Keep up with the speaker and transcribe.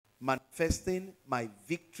Manifesting my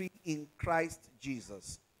victory in Christ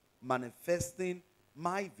Jesus. Manifesting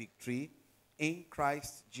my victory in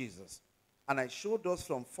Christ Jesus. And I showed us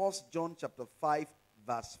from 1 John chapter 5,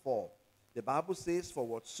 verse 4. The Bible says, for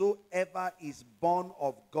whatsoever is born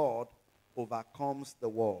of God overcomes the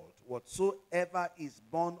world. Whatsoever is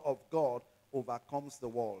born of God overcomes the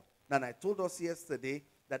world. Now, and I told us yesterday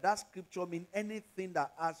that scripture means anything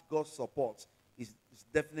that has God's support is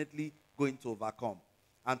definitely going to overcome.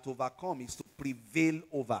 And to overcome is to prevail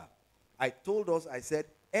over. I told us, I said,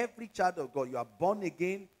 every child of God, you are born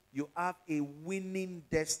again, you have a winning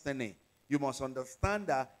destiny. You must understand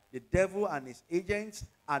that the devil and his agents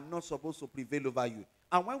are not supposed to prevail over you.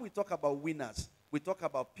 And when we talk about winners, we talk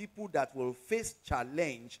about people that will face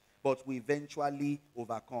challenge, but will eventually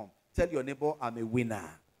overcome. Tell your neighbor, I'm a winner.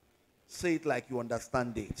 Say it like you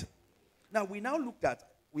understand it. Now, we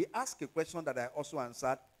asked a question that I also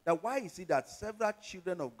answered, that why is it that several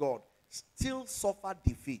children of God still suffer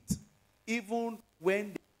defeat, even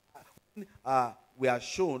when we are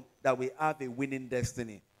shown that we have a winning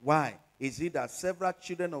destiny? Why is it that several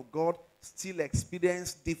children of God still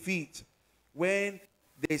experience defeat when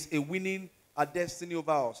there's a winning destiny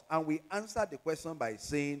over us? And we answered the question by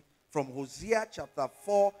saying from Hosea chapter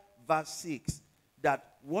 4 verse 6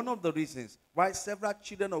 that one of the reasons why several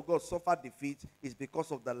children of God suffer defeat is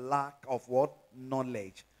because of the lack of what?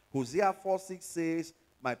 Knowledge. Hosea 4:6 says,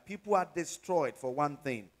 my people are destroyed for one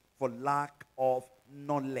thing, for lack of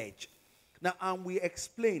knowledge. Now, and we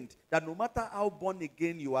explained that no matter how born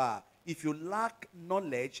again you are, if you lack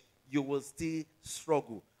knowledge, you will still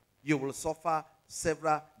struggle. You will suffer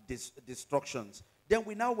several destructions. Then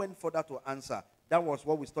we now went further to answer. That was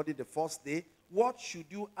what we studied the first day. What should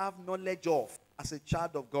you have knowledge of as a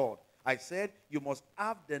child of God? I said you must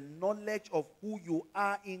have the knowledge of who you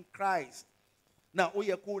are in Christ. Now, and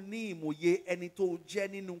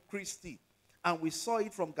we saw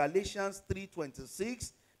it from Galatians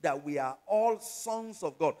 3:26 that we are all sons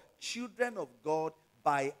of God, children of God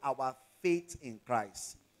by our faith in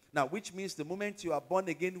Christ. Now, which means the moment you are born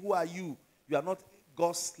again, who are you? You are not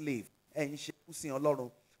God's slave.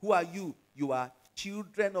 Who are you? You are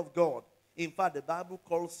children of God. In fact, the Bible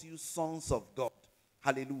calls you sons of God.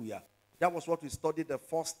 Hallelujah. That was what we studied the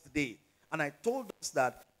first day. And I told us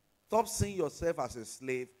that stop seeing yourself as a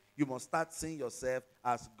slave. You must start seeing yourself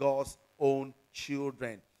as God's own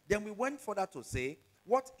children. Then we went further to say,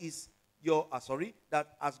 what is that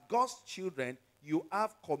as God's children, you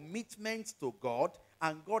have commitment to God,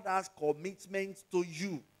 and God has commitment to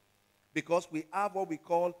you. Because we have what we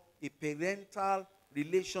call a parental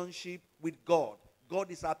relationship with God.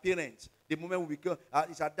 God is our parent. The moment we become,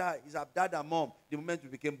 is our dad and mom. The moment we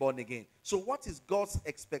became born again. So what is God's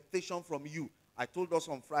expectation from you? I told us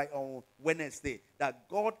on Wednesday that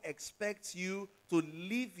God expects you to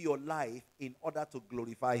live your life in order to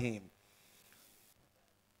glorify Him.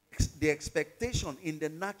 The expectation in the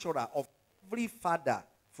natural of every father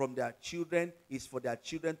from their children is for their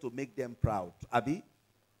children to make them proud. Abi?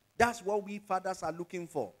 That's what we fathers are looking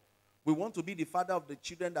for. We want to be the father of the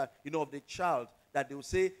children that, of the child that they will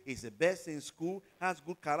say is the best in school, has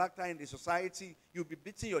good character in the society. You'll be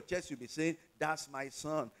beating your chest. You'll be saying, that's my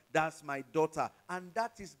son, that's my daughter. And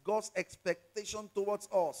that is God's expectation towards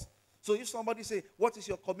us. So if somebody say, what is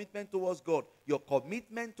your commitment towards God? Your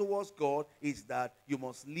commitment towards God is that you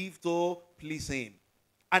must live to please Him.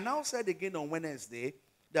 I now said again on Wednesday,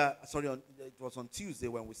 it was on Tuesday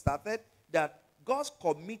when we started, that God's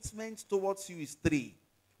commitment towards you is 3.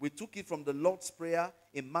 We took it from the Lord's Prayer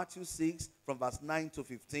in Matthew 6 from verse 9 to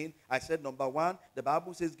 15. I said, number 1, the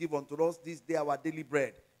Bible says, give unto us this day our daily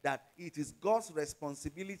bread. That it is God's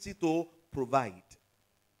responsibility to provide.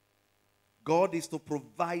 God is to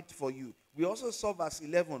provide for you. We also saw verse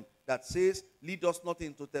 11 that says, lead us not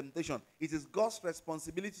into temptation. It is God's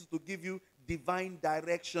responsibility to give you divine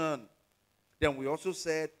direction. Then we also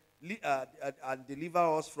said, and deliver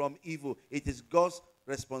us from evil. It is God's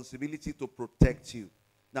responsibility to protect you.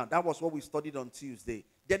 Now, that was what we studied on Tuesday.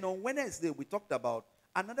 Then on Wednesday, we talked about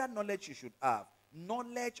another knowledge you should have.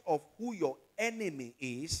 Knowledge of who your enemy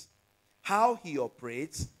is, how he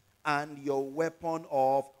operates, and your weapon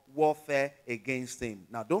of warfare against him.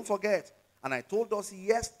 Now, don't forget, and I told us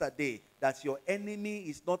yesterday that your enemy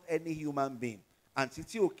is not any human being. And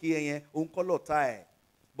titi okiye unkolotae,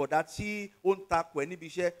 but that she untakwe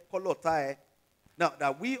bishe kolotae. Now,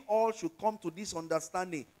 that we all should come to this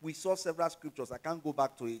understanding. We saw several scriptures. I can't go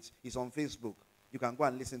back to it. It's on Facebook. You can go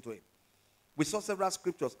and listen to it. We saw several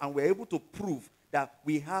scriptures, and we're able to prove that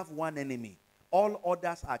we have one enemy. All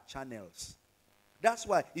others are channels. That's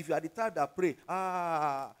why if you are the type that pray,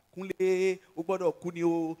 Kúnlé, ó gbọ́dọ̀ kú ni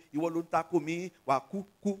o, ìwọ ló ń takò mí, wà kú,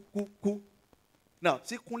 kú, kú, kú. Now,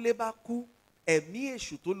 tí Kúnlé bá kú, ẹ̀mí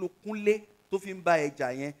èṣù tó lo Kúnlé tó fi ń bá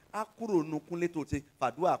ẹja yẹn, á kúrò nínú Kúnlé tó ti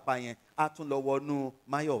fàdúrà pa yẹn, á tún lọ wọnú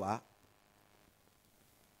Máyọ̀wá.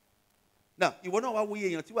 Now, ìwọ náà wá wòye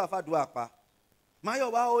èèyàn tí wàá fàdúrà pa.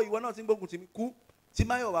 Máyọ̀wá o, ìwọ náà ti ń gbógun tì mí, kú. Tí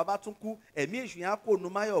Máyọ̀wá bá tún kú, ẹ̀mí èṣù yẹn á kó nu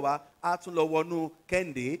Máyọ̀wá, á tún lọ wọnú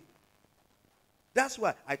Kẹ́hìndé. That's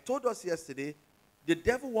why I told us yesterday, the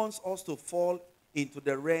devil wants us to fall into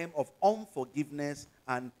the realm of unforgiveness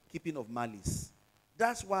and keeping of malice.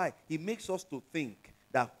 That's why he makes us to think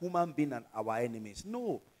that human beings are our enemies.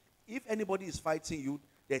 No. If anybody is fighting you,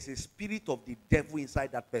 there's a spirit of the devil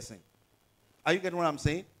inside that person. Are you getting what I'm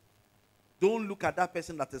saying? Don't look at that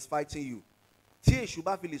person that is fighting you. Tí èṣù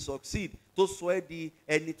bá fi lè succeed tó sọ ẹ́ di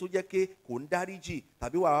ẹni tó jẹ́ pé kò ń dáríjì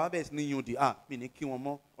tàbí wàá bẹ̀ sí ní yun di mi ní kí wọn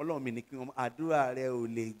mọ́, Ọlọ́run mi ní kí wọn mọ́, àdúrà rẹ ò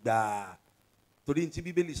lè gbà. Torí tí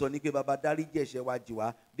Bíbélì sọ ní pé bàbá dáríjì ẹ̀ṣẹ̀ wa jì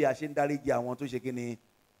wá bí a ṣe ń dáríjì àwọn tó ṣe kí ni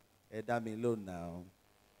ẹ dá mi lóhùn náà.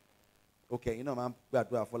 Okay, you know, máa ń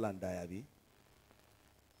gbàdúrà fọ́làǹdà àbí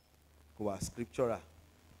kò wá scriptural.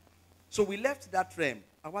 So we left that realm.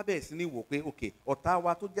 Àwa bẹ̀rẹ̀ sí ní wò pé okay, ọ̀tá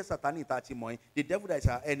wa tó jẹ́ Sátánì tá a ti mọ̀ ẹ́, the devil that is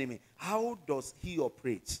our enemy, how does he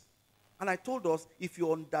operate? And I told us, if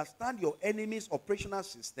you understand your enemy's operational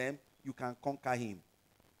system, you can conquer him.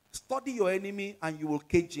 Study your enemy and you will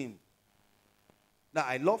cage him. Now,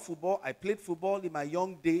 I love football. I played football in my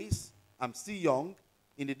young days. I'm still young.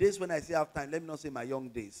 In the days when I say I have time, let me not say my young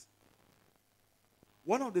days.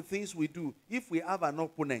 One of the things we do, if we have an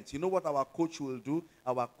opponent, you know what our coach will do?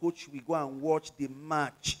 Our coach will go and watch the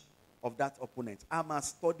match of that opponent. I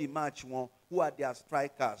must study match one. Who are their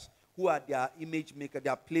strikers? Who are their image makers?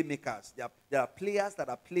 Their playmakers? There are players that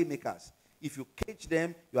are playmakers. If you cage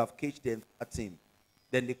them, you have caged them, a team.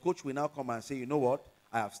 Then the coach will now come and say, you know what?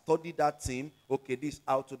 I have studied that team. Okay, this is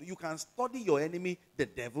how to do. You can study your enemy, the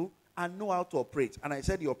devil, and know how to operate. And I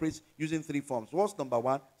said he operates using 3 forms. What's number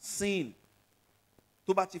 1? Sin.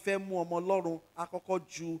 Tó bá ti fẹ́ mú ọmọ Ọlọ́run, àkọ́kọ́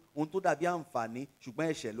ju ohun tó dàbí àǹfààní, ṣùgbọ́n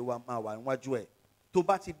ẹ̀ṣẹ̀ ló máa wà níwájú ẹ̀. Tó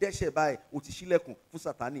bá ti dẹ́ṣẹ̀ báyìí, ó ti ṣílẹ̀kùn fún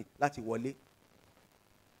Sátánì láti wọlé.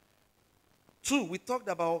 2, we talked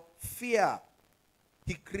about fear.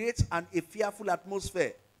 He creates a fearful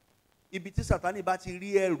atmosphere. Ibi tí Sátánì bá ti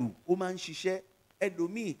rí ẹ̀rù, ó máa ń ṣiṣẹ́.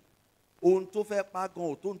 Ẹlòmíì, ohun tó fẹ́ pa gan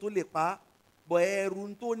ò tó ohun tó lè pa, bọ̀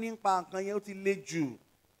ẹ̀rù tó ní pa nǹkan yẹn ó ti le jù.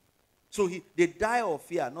 So they die of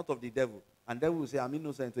fear, not of the devil. And then we will say, I'm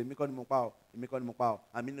innocent. I'm innocent.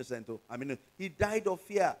 I'm innocent. He died of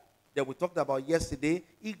fear. That we talked about yesterday.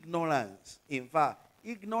 Ignorance. In fact,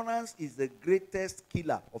 ignorance is the greatest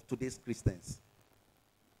killer of today's Christians.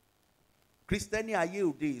 Christianity ayé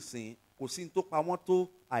òde ìsìn kò sí tó pa wọ́n tó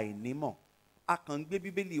àìnímọ̀. A kàn ń gbé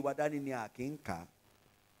Bíbélì wa dání ni a kì í kà.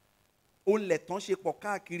 Ó lẹ̀ tán ṣe pọ̀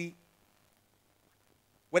káàkiri.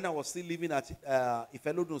 When I was still living at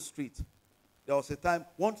Ifelodun Street, there was a time,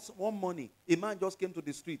 one morning, a man just came to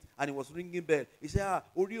the street and he was ringing bell. He said,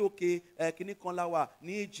 orí òkè kíní kan la wà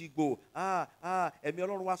ní Èjìgbò. Ẹ̀mí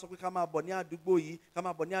Ọlọ́run wá sọ pé ká máa bọ̀ ní àdúgbò yìí, ká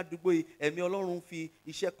máa bọ̀ ní àdúgbò yìí. Ẹ̀mí Ọlọ́run fi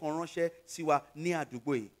iṣẹ́ kan ránṣẹ́ sí wa ní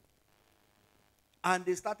àdúgbò yìí. And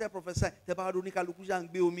they started prophesying. Tẹ́bá ro ní kálukú ṣá ń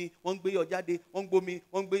gbé omi, wọ́n ń gbé yọ jáde, wọ́n ń gbómi,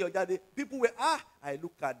 wọ́n ń gbé yọ jáde. People were, I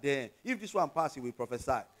look at them. If this one pass, he will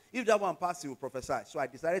prophesy. If that one pass, he will prophesy. So I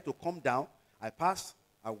decided to come down. I passed.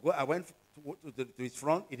 I went to his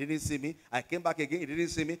front. He didn't see me. I came back again. He didn't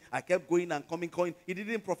see me. I kept going and coming. He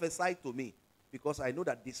didn't prophesy to me. Because I know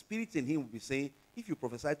that the spirit in him will be saying, if you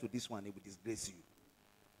prophesy to this one, he will disgrace you.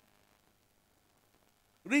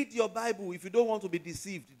 Read your Bible if you don't want to be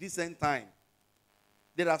deceived this end time.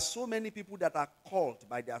 There are so many people that are called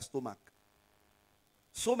by their stomach.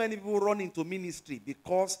 So many people run into ministry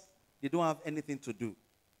because they don't have anything to do.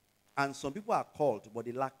 And some people are called, but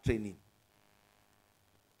they lack training.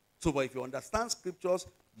 So, but if you understand scriptures,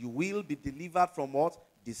 you will be delivered from what?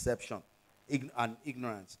 Deception and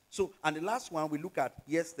ignorance. So, and the last one we looked at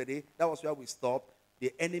yesterday, that was where we stopped.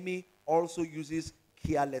 The enemy also uses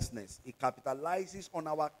carelessness. It capitalizes on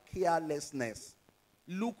our carelessness.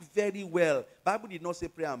 Look very well. Bible did not say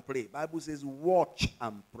pray and pray. Bible says watch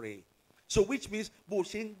and pray. So, which means, bó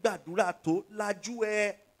ṣe ń gbàdúrà tó lajú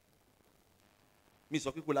ẹ. Mi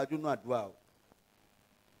sọ pé kó lajú nú àdúrà o.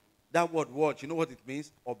 That word watch, you know what it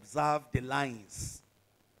means? Observe the lines.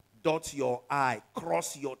 Dot your I.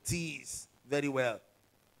 Cross your T's. Very well.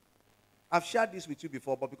 I've shared this with you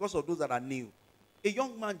before, but because of those that are new. A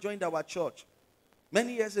young man joined our church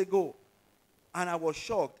many years ago. And I was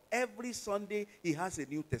shocked. Every Sunday, he has a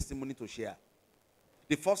new testimony to share.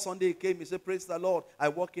 The first Sunday he came, he said, praise the Lord. I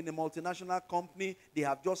work in a multinational company. They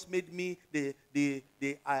have just made me the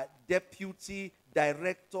deputy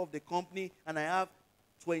director of the company, and I have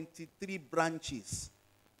 23 branches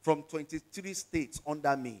from 23 states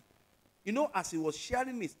under me. You know, as he was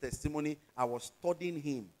sharing his testimony, I was studying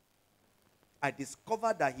him. I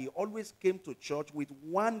discovered that he always came to church with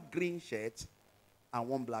one green shirt and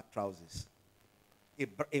one black trousers.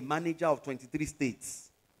 A manager of 23 states.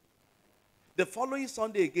 The following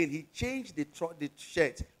Sunday again, he changed the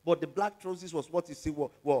shirt, but the black trousers was what he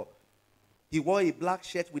wore. He wore a black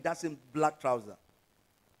shirt with that same black trouser.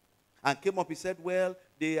 And came up, he said, well,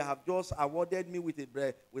 they have just awarded me with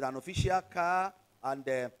an official car, and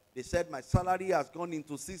they said my salary has gone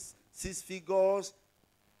into six figures.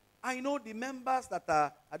 I know the members that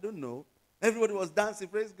are, I don't know, everybody was dancing,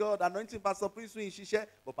 praise God, anointing Pastor Prince in Shisha,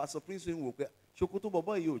 but Pastor Prince in Shokoto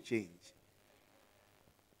Bobo, you change.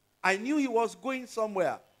 I knew he was going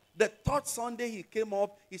somewhere. The third Sunday he came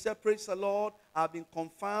up, he said, praise the Lord, I've been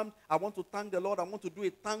confirmed. I want to thank the Lord. I want to do a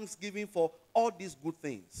thanksgiving for all these good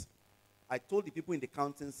things. I told the people in the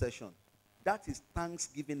counting session, that is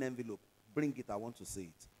Thanksgiving envelope. Bring it, I want to see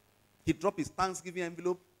it. He dropped his Thanksgiving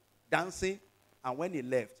envelope, dancing, and when he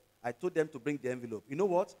left, I told them to bring the envelope. You know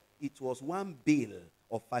what? It was one bill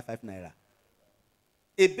of 55 naira.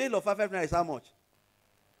 A bill of 55 naira is how much?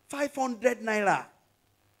 500 naira.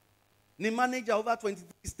 The manager over 23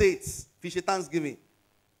 states, Fisher Thanksgiving.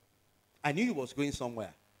 I knew he was going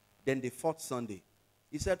somewhere. Then the fourth Sunday,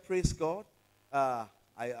 he said, praise God.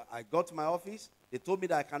 I got to my office. They told me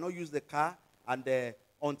that I cannot use the car and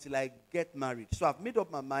until I get married. So I've made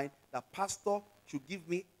up my mind that pastor should give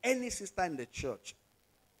me any sister in the church.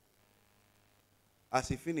 As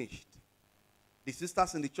he finished, the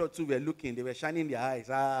sisters in the church too were looking. They were shining their eyes.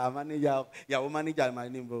 Manager, manager, my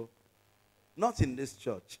name, bro. Not in this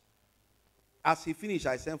church. As he finished,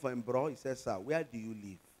 I sent for him, bro. He said, sir, where do you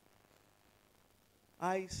live?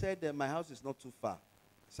 I said, my house is not too far.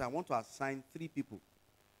 I said, I want to assign 3 people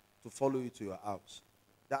to follow you to your house.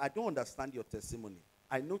 That I don't understand your testimony.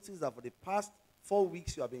 I noticed that for the past 4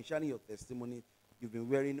 weeks you have been sharing your testimony, you've been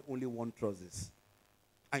wearing only one trousers.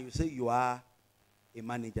 And you say you are a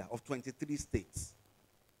manager of 23 states.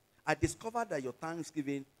 I discovered that your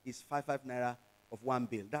Thanksgiving is 55 naira of one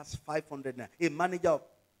bill. That's 500 naira. A manager of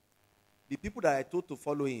the people that I told to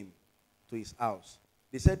follow him to his house,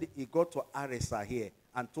 they said he got to Aresa here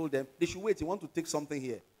and told them they should wait. He want to take something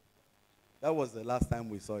here. That was the last time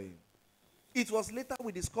we saw him. It was later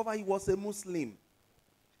we discovered he was a Muslim.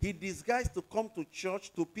 He disguised to come to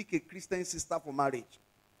church to pick a Christian sister for marriage.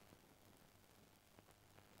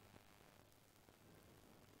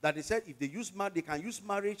 That they said if they they can use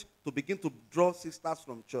marriage to begin to draw sisters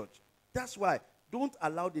from church. That's why don't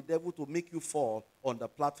allow the devil to make you fall on the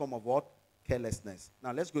platform of what? Carelessness.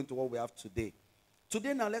 Now let's go into what we have today.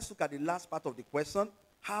 Today now let's look at the last part of the question.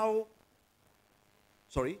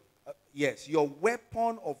 Yes, your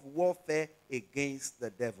weapon of warfare against the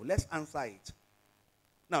devil. Let's answer it.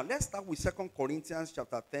 Now let's start with 2 Corinthians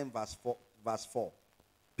chapter 10 verse 4.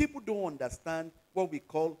 People don't understand what we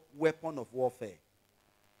call weapon of warfare.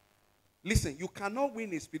 Listen, you cannot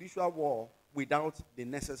win a spiritual war without the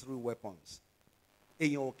necessary weapons.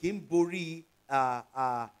 Èyàn kì í borí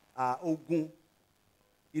ogun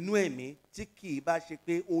inú ẹ̀mí tí kì í bá ṣe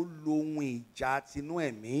pé ó lo ohun ìjà tinú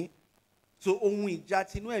ẹ̀mí. So ohun ìjà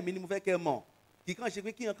tinú ẹ̀mí ni mo fẹ́ kẹ́ mọ̀. Kì í kàn ṣe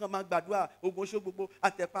pé kíyàn kan máa gbàdúrà ogun oṣó gbogbo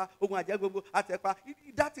àtẹ̀pá ogun àjẹ́ gbogbo àtẹ̀pá.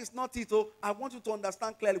 That is not it. Oh, I want you to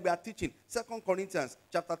understand clearly. We are teaching 2 Corinthians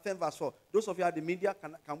chapter 10 verse 4. Those of you at the media,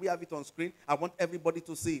 can we have it on screen? I want everybody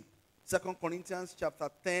to see it. 2 Corinthians chapter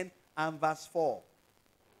 10 and verse 4.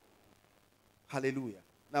 Hallelujah.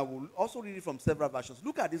 Now we'll also read it from several versions.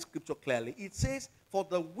 Look at this scripture clearly. It says, for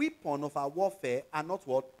the weapon of our warfare are not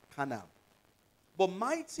what? Carnal, but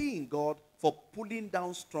mighty in God for pulling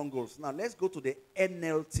down strongholds. Now let's go to the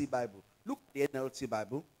NLT Bible. Look at the NLT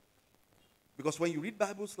Bible. Because when you read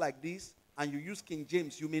Bibles like this and you use King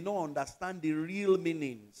James, you may not understand the real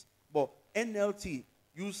meanings. But NLT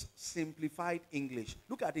use simplified English.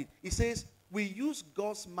 Look at it. It says, we use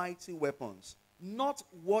God's mighty weapons, not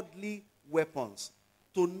worldly weapons,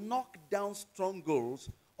 to knock down strongholds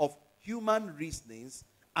of human reasonings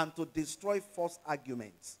and to destroy false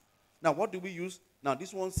arguments. Now, what do we use? Now,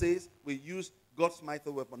 this one says we use God's mighty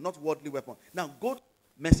weapon, not worldly weapon. Now, go to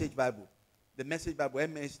Message Bible. The Message Bible,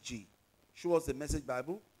 MSG. Show us the Message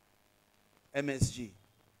Bible. MSG.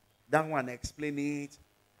 That one explain it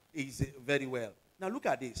is very well. Now, look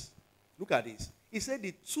at this. Look at this. He said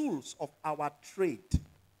the tools of our trade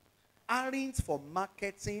aren't for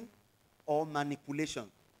marketing or manipulation,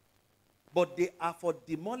 but they are for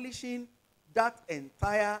demolishing that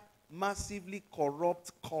entire massively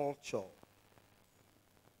corrupt culture.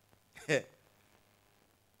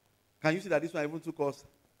 Can you see that this one even took us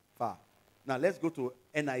far? Now let's go to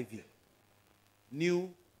NIV. New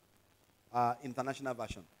International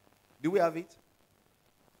Version. Do we have it?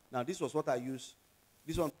 Now this was what I used.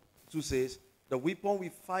 This one too says, the weapon we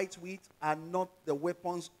fight with are not the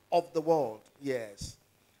weapons of the world. Yes.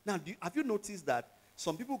 Now, have you noticed that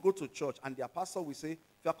some people go to church and their pastor will say,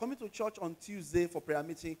 if you are coming to church on Tuesday for prayer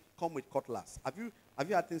meeting, come with cutlass. Have you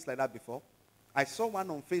had things like that before? I saw one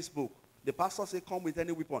on Facebook. The pastor said, come with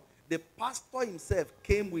any weapon. The pastor himself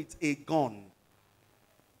came with a gun,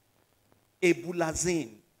 a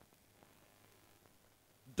bulazin,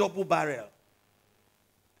 double barrel,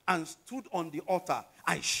 and stood on the altar.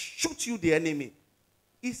 I shoot you, the enemy.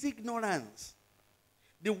 It's ignorance.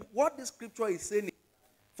 What the scripture is saying is,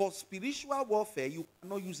 for spiritual warfare, you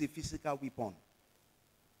cannot use a physical weapon.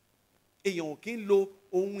 Èyàn kì í lo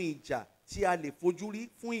ohun ìjà tí a lè fojú rí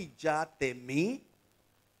fún ìjà tẹ̀mí.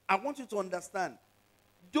 I want you to understand.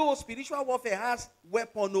 Though spiritual warfare has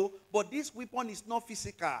weapon, but this weapon is not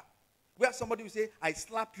physical. Where somebody will say, I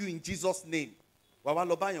slap you in Jesus' name. I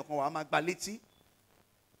slap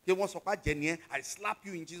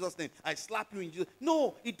you in Jesus' name. I slap you in Jesus' name.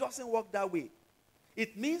 No, it doesn't work that way.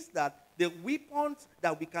 It means that the weapons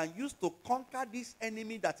that we can use to conquer this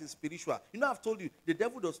enemy that is spiritual. You know, I've told you, the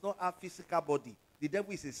devil does not have physical body. The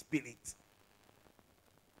devil is a spirit.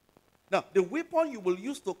 Now, the weapon you will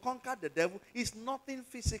use to conquer the devil is nothing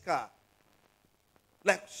physical.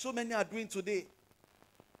 Like so many are doing today.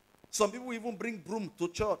 Some people even bring broom to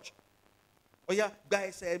church. Oh yeah,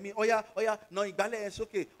 guys, me. Oh yeah, no, ìgbálẹ̀ is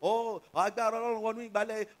okay. Oh, agbára Ọlọ́run wọnú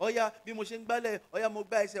ìgbálẹ̀. Oh yeah, bí mo ṣe ń gbálẹ̀. Oh yeah, mo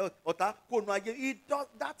gbá ẹsẹ̀ ọ̀tá kò nu ayé.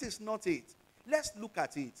 That is not it. Let's look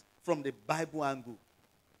at it from the Bible angle.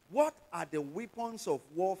 What are the weapons of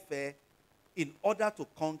warfare in order to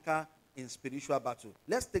conquer in spiritual battle?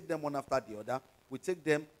 Let's take them one after the other. We take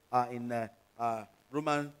them in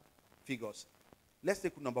Roman figures. Let's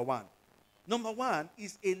take number one. Number one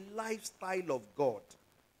is a lifestyle of God.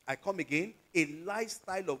 I come again, a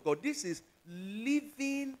lifestyle of God. This is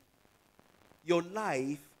living your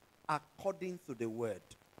life according to the word.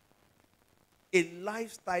 A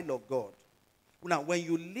lifestyle of God. Now, when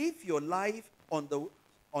you live your life on the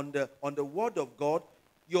word of God,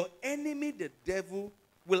 your enemy, the devil,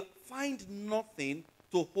 will find nothing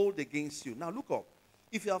to hold against you. Now, look up.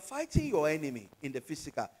 If you are fighting your enemy in the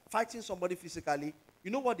physical, fighting somebody physically, you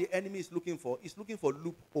know what the enemy is looking for? He's looking for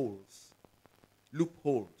loopholes.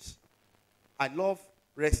 Loopholes. I love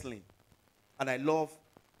wrestling and I love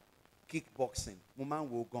kickboxing.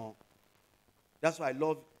 That's why I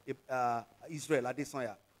love Israel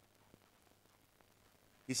Adesanya.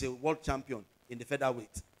 He's a world champion in the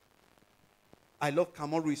featherweight. I love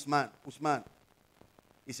Kamaru Usman.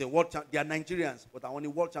 He's a world champion. They are Nigerians, but I'm only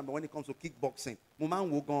world champion when it comes to kickboxing.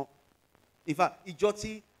 In fact,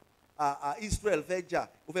 Ijoti Israel Veja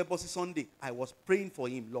over Bossy Sunday, I was praying for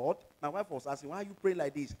him, Lord. My wife was asking, why are you praying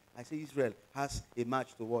like this? I said, Israel has a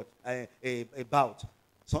match to watch, a bout.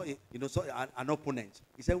 So, an opponent.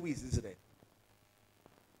 He said, who is Israel?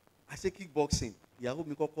 I said, kickboxing.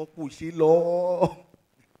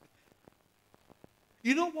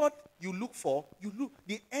 You know what you look for?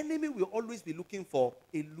 The enemy will always be looking for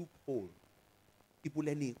a loophole.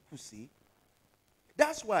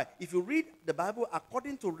 That's why, if you read the Bible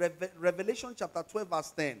according to Revelation chapter 12,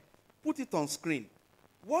 verse 10, put it on screen.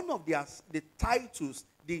 One of the titles,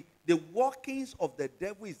 the workings of the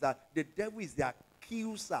devil is that the devil is the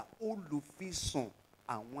accuser. Olufison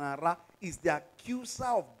Anwara is the accuser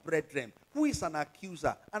of brethren. Who is an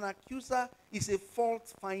accuser? An accuser is a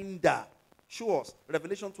fault finder. Show us.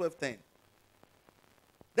 Revelation 12:10.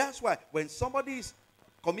 That's why when somebody is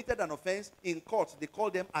committed an offense in court, they call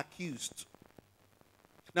them accused.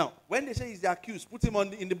 Now, when they say he's the accused, put him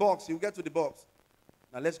in the box. He'll get to the box.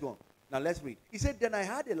 Now, let's go on. Now, let's read. He said, then I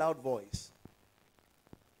heard a loud voice.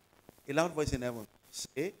 A loud voice in heaven.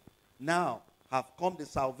 Say, now have come the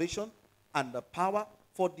salvation and the power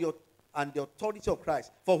and the authority of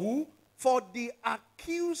Christ. For who? For the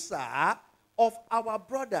accuser of our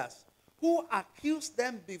brothers, who accused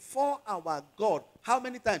them before our God. How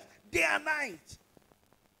many times? Day and night.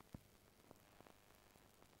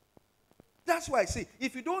 That's why I say,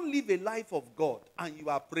 if you don't live a life of God and you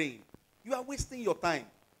are praying, you are wasting your time.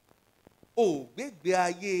 Oh, you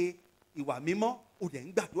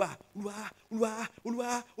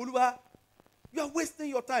are wasting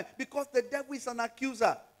your time because the devil is an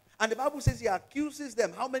accuser. And the Bible says he accuses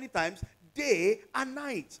them how many times? Day and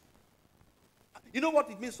night. You know what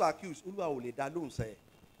it means to accuse?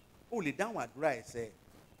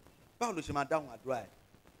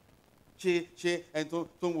 Ṣe ẹni tó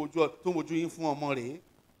ń wojú yín fún ọmọ rẹ̀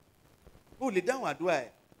ó lè dáhùn àdúrà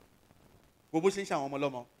ẹ̀. Wo bó ṣe ń ṣe àwọn ọmọ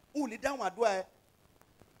lọ́mọ. O lè dáhùn àdúrà ẹ.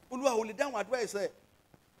 Olúwa o lè dáhùn àdúrà ẹ sẹ́.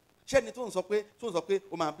 Ṣé ẹni tó ń sọ pé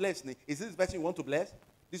o máa bless ni? Is this the person you want to bless?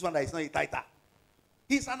 This one that is not a tither.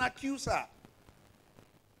 He's an accuser.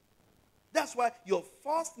 That's why your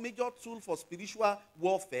first major tool for spiritual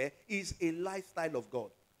warfare is a lifestyle of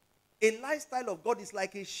God. A lifestyle of God is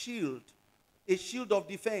like a shield of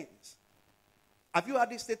defense. Have you heard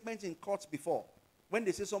this statement in courts before? When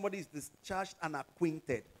they say somebody is discharged and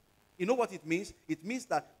acquitted. You know what it means? It means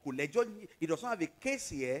that he does not have a case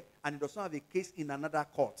here and he does not have a case in another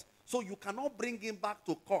court. So you cannot bring him back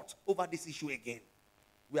to court over this issue again.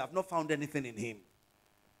 We have not found anything in him.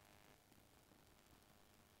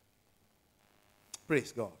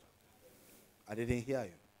 Praise God. I didn't hear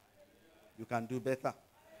you. You can do better.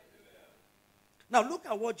 Now look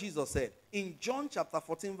at what Jesus said in John chapter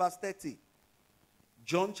 14 verse 30.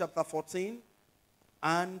 John chapter 14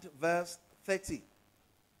 and verse 30.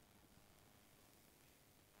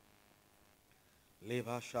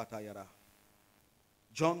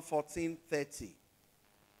 John 14:30.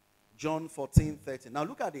 John 14:30. Now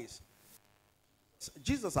look at this.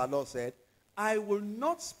 Jesus our Lord said, I will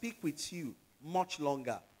not speak with you much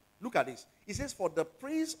longer. Look at this. He says, for the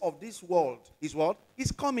prince of this world is what?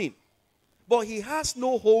 He's coming. But he has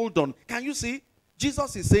no hold on. Can you see?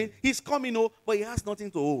 Jesus is saying he's coming, but he has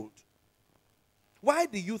nothing to hold. Why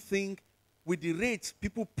do you think with the rate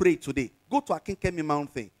people pray today? Go to Akinkemi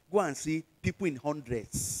Mountain. Go and see people in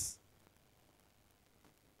hundreds.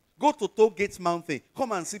 Go to Toll Gates Mountain.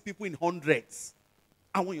 Come and see people in hundreds.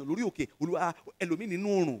 And when you're okay,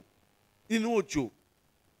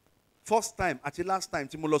 first time, actually last time,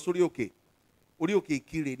 tí mo lọ sórí òkè. Orí òkè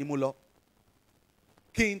Ìkirè ni mo lọ.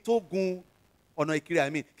 Kí n tó gun ọ̀nà Ìkirè, I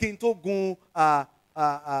mean, kí n tó gun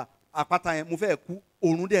àpáta yẹn, mo fẹ́ kú,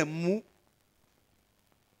 òòrùn dẹ̀ mú.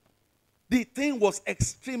 The thing was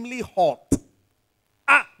extremely hot.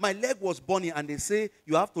 My leg was burning, and they say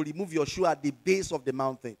you have to remove your shoe at the base of the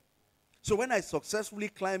mountain. So when I successfully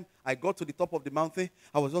climbed, I got to the top of the mountain.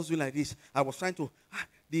 I was just doing like this. I was trying to.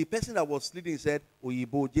 The person that was leading said,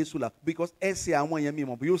 "Oyibo Jesula," because essay I want yemi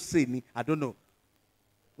mo, but you say me, I don't know.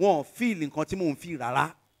 One feeling continue feel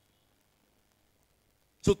rara.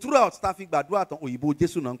 So throughout staffing, but Oyibo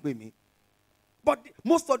Jesu na npe me. But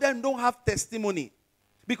most of them don't have testimony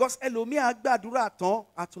because Elomi agbadura tan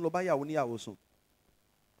atuloba yawo ni yawo sun.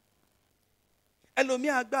 Elomi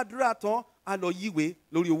agbadura tan a lọ yíwé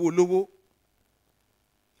lórí owó olówó.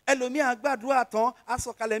 Elomi agbadura tan a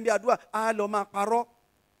sọ̀kalẹ̀ nbi àdúrà a lọ máa parọ́.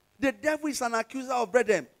 The devil is an accuser of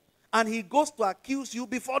brethren, and he goes to accuse you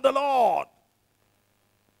before the Lord.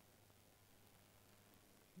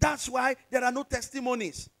 That's why there are no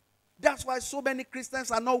testimonies. That's why so many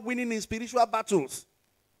Christians are not winning in spiritual battles.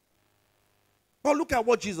 But look at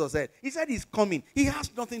what Jesus said. He said he's coming. He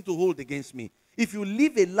has nothing to hold against me. If you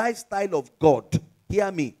live a lifestyle of God,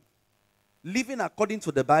 hear me, living according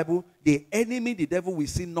to the Bible, the enemy, the devil, will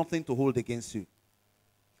see nothing to hold against you.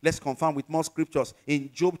 Let's confirm with more scriptures in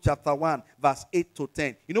Job chapter 1, verse 8 to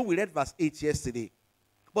 10. You know, we read verse 8 yesterday.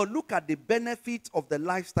 But look at the benefit of the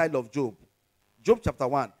lifestyle of Job. Job chapter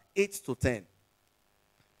 1, 8 to 10.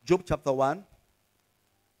 Job chapter 1,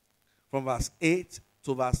 from verse 8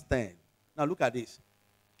 to verse 10. Now look at this.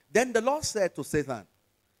 Then the Lord said to Satan,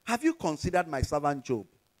 have you considered my servant Job?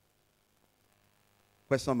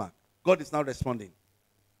 Question mark. God is now responding.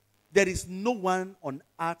 There is no one on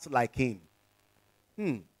earth like him.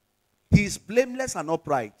 He is blameless and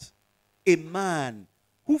upright, a man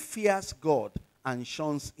who fears God and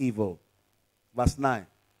shuns evil. Verse 9.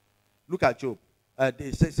 Look at Job.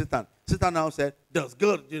 Satan. Satan now said, does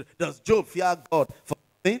Job fear God for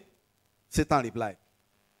nothing? Satan replied,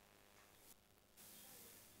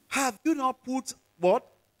 have you not put what?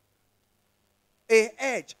 A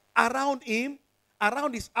hedge around him,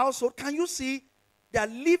 around his household? Can you see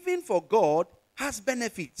that living for God has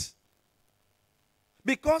benefits?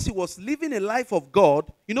 Because he was living a life of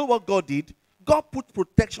God, you know what God did? God put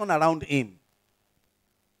protection around him.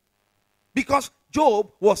 Because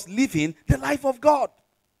Job was living the life of God.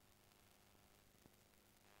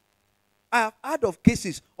 I have heard of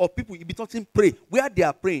cases of people, you be talking pray, where they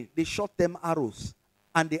are praying, they shot them arrows.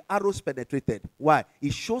 And the arrows penetrated. Why?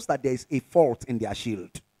 It shows that there is a fault in their shield.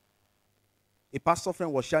 A pastor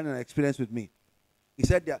friend was sharing an experience with me. He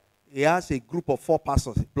said that he has a group of 4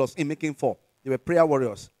 pastors, plus him making 4. They were prayer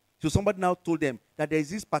warriors. So somebody now told them that there is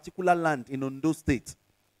this particular land in Ondo State.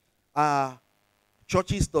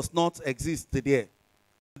 Churches does not exist there.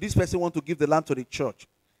 This person wants to give the land to the church.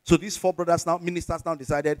 So these 4 brothers now, ministers now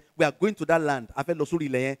decided, we are going to that land.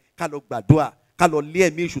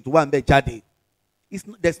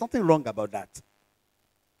 There's nothing wrong about that.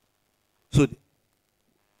 So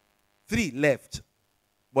 3 left.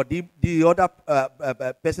 But the other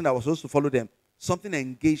person that was supposed to follow them, something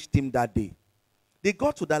engaged him that day. They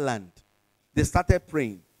got to that land. They started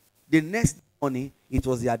praying. The next morning, it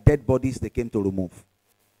was their dead bodies they came to remove.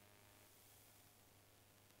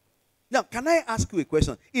 Now, can I ask you a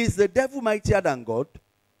question? Is the devil mightier than God?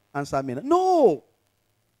 Answer me. No.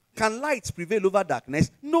 Can light prevail over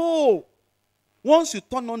darkness? No. Once you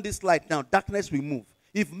turn on this light now, darkness will move.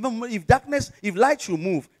 If light should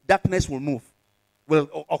move, darkness will move,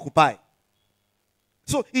 will occupy.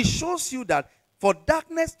 So it shows you that for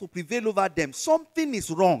darkness to prevail over them, something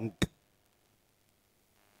is wrong.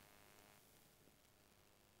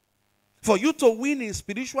 For you to win in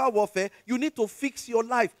spiritual warfare, you need to fix your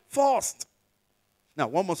life first. Now,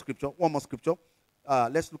 one more scripture.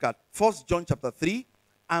 Let's look at 1 John chapter 3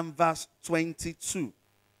 and verse 22.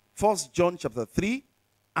 1 John chapter 3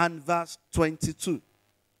 and verse 22.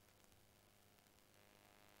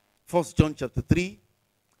 1 John chapter 3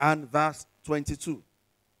 and verse 22.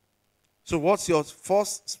 So what's your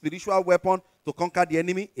first spiritual weapon to conquer the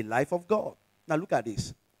enemy? A life of God. Now look at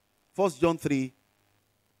this. 1 John 3,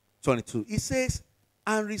 22. It says,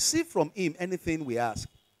 and receive from him anything we ask.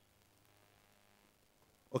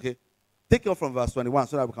 Okay. Take it from verse 21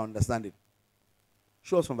 so that we can understand it.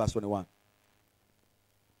 Show us from verse 21.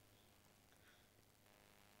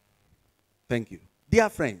 Thank you. Dear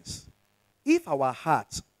friends, if our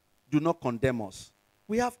hearts do not condemn us,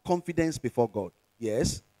 we have confidence before God.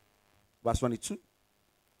 Yes. Verse 22.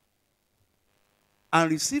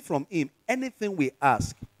 And receive from him anything we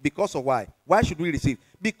ask. Because of why? Why should we receive?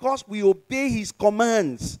 Because we obey his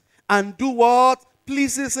commands and do what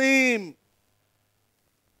pleases him.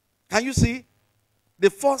 Can you see? The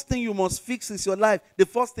first thing you must fix is your life. The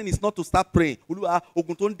first thing is not to start praying.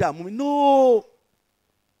 No.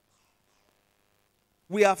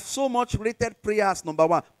 We have so much rated prayer as number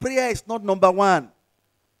one. Prayer is not number one.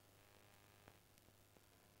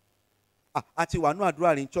 At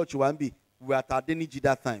in church, we were at Adeniji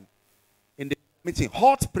that time. In the meeting,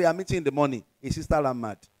 hot prayer meeting in the morning, in Sister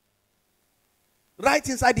Ramad. Right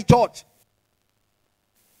inside the church.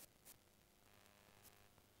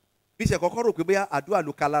 Bishop Kokoro Kubeya Adua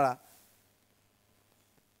Lukalara.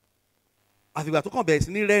 Àfìgbà tó kàn bẹ̀rẹ̀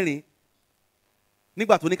sí ní rẹ́rìn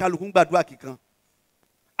nígbà tó ní kálukú ń gbàdúrà kíkan.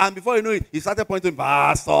 And before you know it, he started pointing,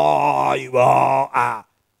 Pastor, you are.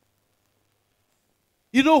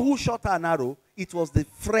 You know who shot her an arrow? It was the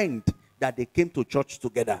friend that they came to church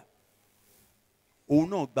together. Òun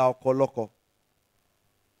náà gba ọkọ lọ́kọ.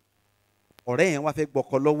 Ọ̀rẹ́ yẹn wá fẹ́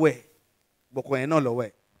gbọ́kọ lọ́wọ́ ẹ̀. Gbọ́kọ yẹn náà lọ́wọ́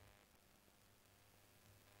ẹ̀.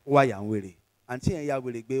 Ó wá yà ń wèrè. Àǹtí yẹn ya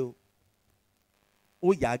wèrè gbé o.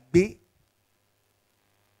 Ó yà gbé.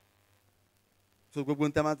 So gbogbo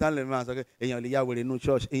ń tẹ́mátá lè máa sọ pé èèyàn lè ya wèrè nínú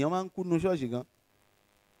church. Èèyàn máa ń kú nínú church gan.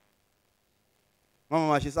 Wọ́n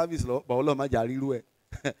máa ṣe service lọ, but Ọlọ́run má jà ríru ẹ̀.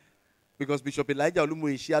 Because Bishop Elijah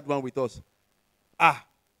Olumoye shared one with us. I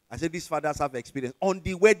said these fathers have experience. On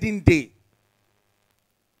the wedding day,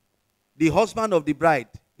 the husband of the bride,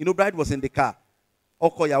 bride was in the car.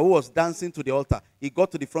 Okoyahu was dancing to the altar. He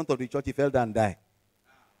got to the front of the church, he fell down and died.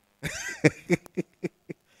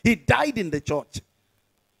 He died in the church.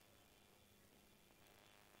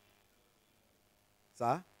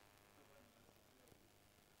 Sir?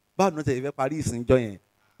 But not even Paris enjoying.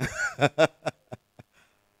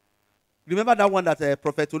 Remember that one that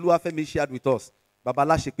Prophet Oluwafemi shared with us,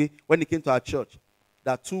 Babala Shepe, when he came to our church,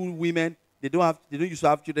 that 2 women, they don't used to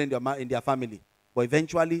have children in their family. But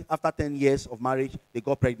eventually, after 10 years of marriage, they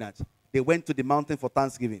got pregnant. They went to the mountain for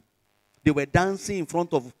Thanksgiving. They were dancing in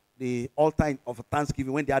front of the altar of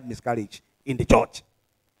Thanksgiving when they had miscarriage in the church.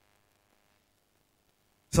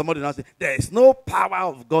 Somebody now said, there is no power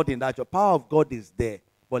of God in that church. Power of God is there.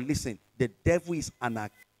 But listen, the devil is an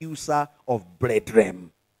accuser of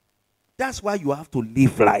brethren. That's why you have to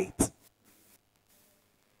live right.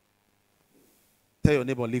 Tell your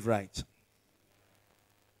neighbor, live right.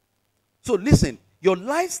 So listen, your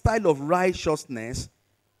lifestyle of righteousness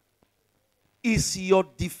is your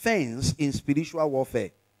defense in spiritual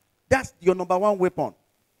warfare. That's your number one weapon.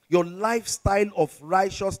 Your lifestyle of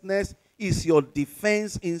righteousness is your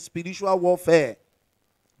defense in spiritual warfare.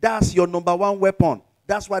 That's your number one weapon.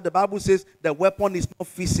 That's why the Bible says the weapon is not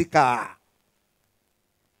physical.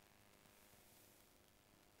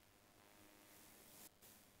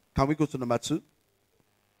 Can we go to number 2?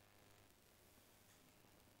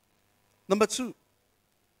 Number 2.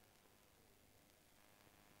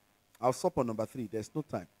 I'll stop on number 3. There's no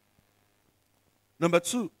time. Number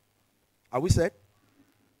 2. Are we set?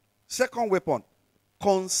 Second weapon.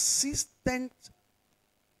 Consistently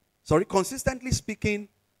speaking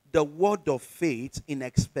the word of faith in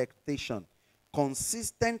expectation.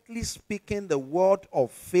 Consistently speaking the word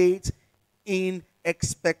of faith in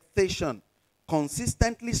expectation.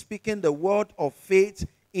 Consistently speaking the word of faith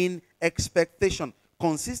in expectation.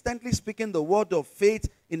 Consistently speaking the word of faith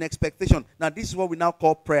in expectation. Now, this is what we now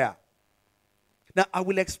call prayer. Now, I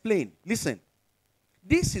will explain. Listen.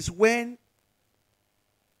 This is when,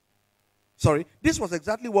 this was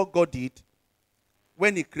exactly what God did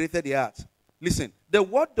when he created the earth. Listen, the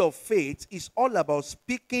word of faith is all about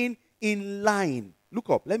speaking in line. Look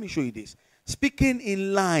up, let me show you this. Speaking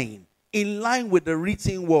in line with the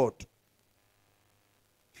written word.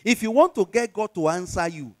 If you want to get God to answer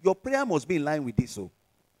you, your prayer must be in line with this. So,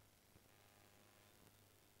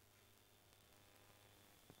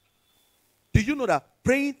 do you know that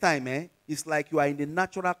praying time is like you are in the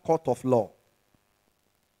natural court of law?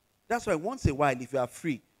 That's why once in a while, if you are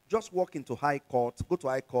free, just walk into high court, go to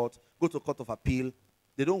high court, go to court of appeal.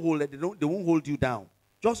 They won't hold you down.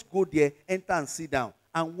 Just go there, enter and sit down,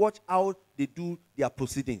 and watch how they do their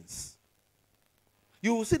proceedings.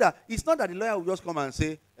 You will see that it's not that the lawyer will just come and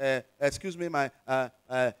say, excuse me, my what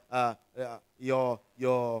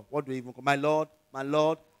do you even call, my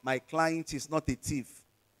lord, my client is not a thief.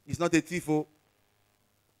 He's not a thief, oh.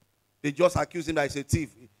 They just accuse him that he's a thief.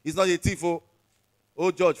 He's not a thief, oh. Oh,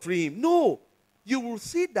 judge, free him. No. You will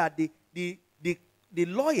see that the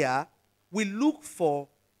lawyer will look for,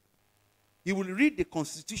 he will read the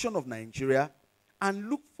Constitution of Nigeria and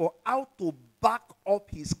look for how to back up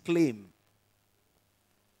his claim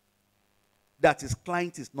that his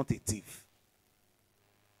client is not a thief.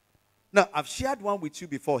 Now, I've shared one with you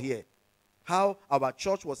before here, how our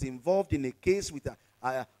church was involved in a case with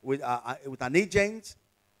an agent.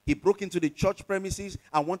 He broke into the church premises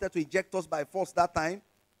and wanted to eject us by force that time,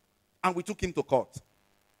 and we took him to court.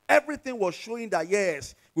 Everything was showing that,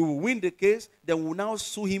 yes, we will win the case, then we will now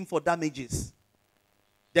sue him for damages.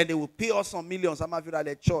 Then they will pay us some millions. I'm at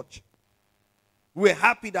the church. We're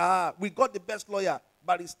happy that we got the best lawyer,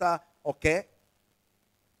 Barrister, okay?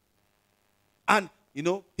 And, you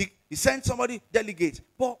know, he sent somebody, delegate.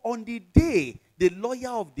 But on the day, the lawyer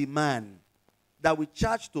of the man that we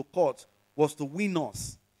charged to court was to win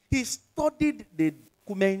us. He studied the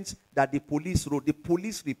documents that the police wrote, the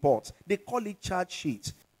police reports. They call it charge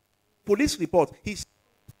sheets. Police report. He said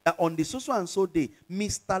that on the so and so day,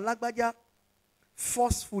 Mr. Lagbaja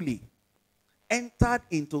forcefully entered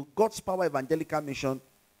into God's Power Evangelical Mission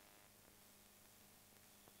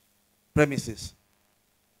premises.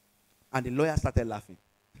 And the lawyer started laughing.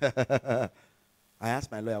 I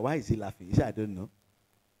asked my lawyer, why is he laughing? He said, I don't know.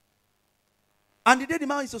 And the day the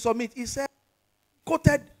man is to submit, he said,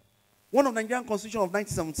 quoted one of the Nigerian Constitution of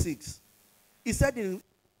 1976. He said in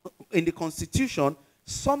the Constitution,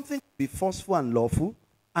 something could be forceful and lawful,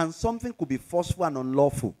 and something could be forceful and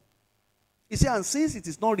unlawful. He said, and since it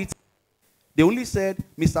is not written, they only said,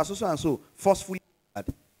 Mr. So and so forcefully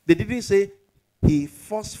entered. They didn't say he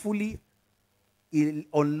forcefully, he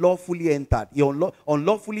unlawfully entered. He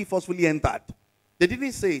unlawfully, forcefully entered. They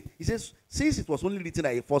didn't say it. He says, since it was only written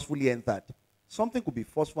that he forcefully entered, something could be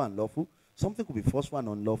forceful and lawful, something could be forceful and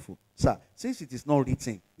unlawful. Sir, since it is not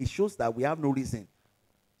written, it shows that we have no reason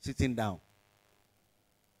sitting down.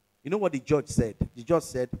 You know what the judge said? The judge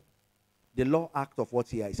said, the law act of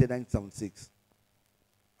what year? He said 1976.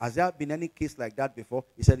 Has there been any case like that before?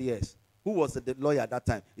 He said yes. Who was the lawyer at that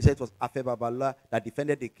time? He said it was Afe Babalola that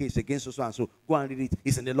defended the case against so and so. Go and read it.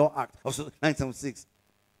 It's in the law act of 1976.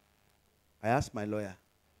 I asked my lawyer.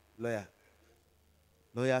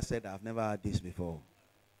 Lawyer said, I've never heard this before.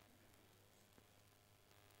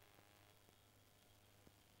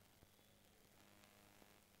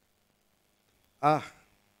 And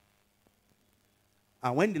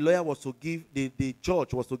when the lawyer was to give, the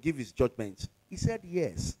judge was to give his judgment, he said,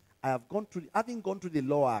 yes, having gone through the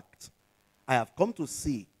law act, I have come to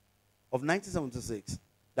see of 1976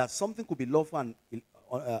 that something could be lawful and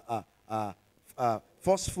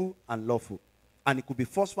forceful and lawful. And it could be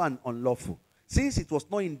forceful and unlawful. Since it was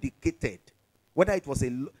not indicated whether it was a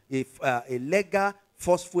legal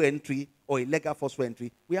forceful entry or a legal forceful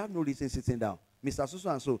entry, we have no reason sitting down. Mr. So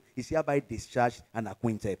and so is hereby discharged and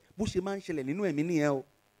acquainted.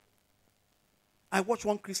 I watched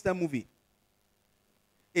one Christian movie.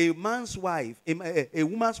 A woman's wife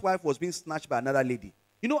was being snatched by another lady.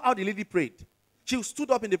 You know how the lady prayed? She stood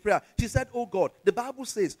up in the prayer. She said, oh God, the Bible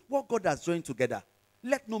says, what God has joined together,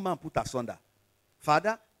 let no man put asunder.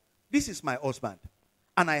 Father, this is my husband.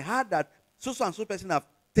 And I heard that so and so person have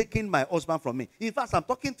taken my husband from me. In fact, I'm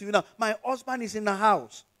talking to you now. My husband is in the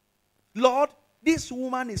house. Lord, this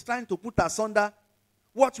woman is trying to put asunder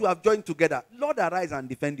what you have joined together. Lord, arise and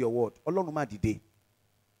defend your word.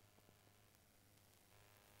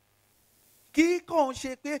 Kí kàn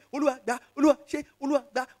ṣe pé Olúwa gbà, Olúwa ṣe, Olúwa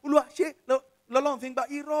gbà, Olúwa ṣe lọ́lọ́run fi ń gbà.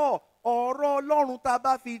 Irọ́, ọ̀rọ̀ Ọlọ́run tá a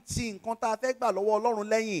bá fi ti nǹkan tá a fẹ́ gbà lọ́wọ́ Ọlọ́run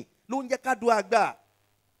lẹ́yìn ló ń jẹ́ kádùá gbà.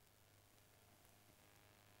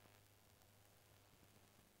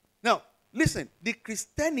 Now, listen, the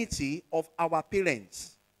Christianity of our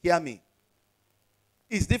parents, hear me,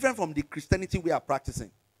 is different from the Christianity we are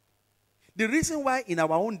practicing. The reason why in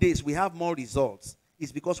our own days we have more results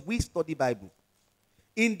is because we study Bible.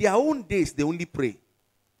 In their own days, they only pray.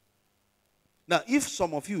 Now, if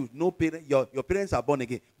some of you know your parents are born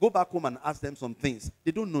again, go back home and ask them some things.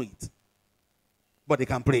 They don't know it. But they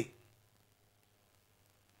can pray.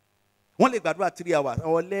 Wọ́n lè gbàdúrà 3 hours.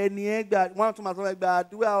 Ọ̀lẹ ni ẹ gbà. Wọ́n tún máa sọ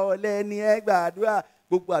gbàdúrà ọ̀lẹ ni ẹ gbàdúrà.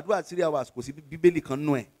 Gbogbo àdúrà 3 hours kò sí Bíbélì kan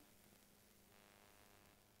nú ẹ̀.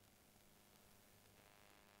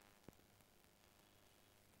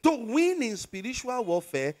 To win in spiritual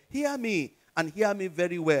warfare, hear me and hear me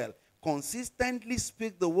very well. Consistently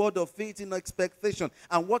speak the word of faith in expectation.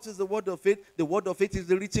 And what is the word of faith? The word of faith is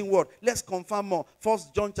the written word. Let's confirm more. 1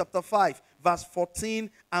 John chapter 5, verse 14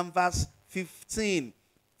 and verse 15.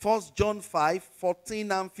 1 John 5,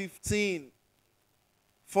 14 and 15.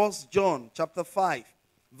 1 John chapter 5,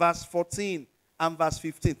 verse 14 and verse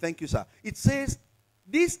 15. Thank you, sir. It says,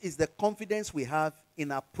 this is the confidence we have in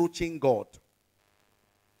approaching God.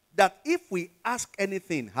 That if we ask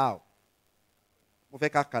anything, how?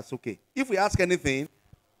 If we ask anything,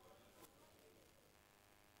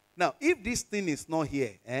 now if this thing is not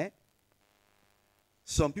here,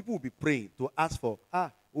 some people will be praying to ask for,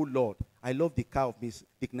 oh Lord, I love the car of Miss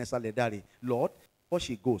Dickness Aledari. Lord, before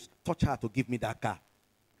she goes, touch her to give me that car.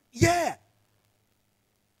 Yeah.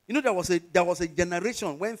 You know, there was a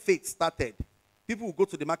generation when faith started. People would go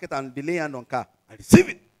to the market and lay hand on car. I receive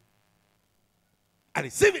it. I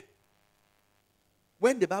receive it.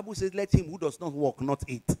 When the Bible says, let him who does not work not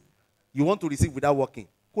eat. You want to receive without working.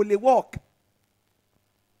 Kò lè work.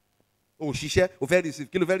 Oh, ṣiṣẹ́, ó fẹ́ receive.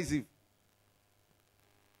 Kí ló fẹ́ receive?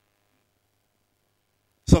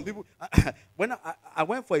 Some people, when I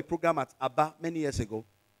went for a program at Abba many years ago,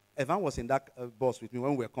 Evan was in that bus with me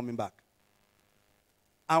when we were coming back.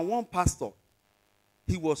 And one pastor,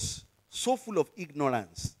 he was so full of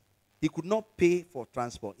ignorance, he could not pay for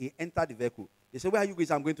transport. He entered the vehicle. They said, where are you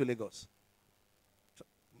going? I'm going to Lagos.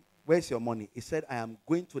 Where's your money? He said, I am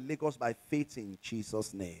going to Lagos by faith in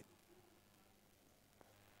Jesus' name.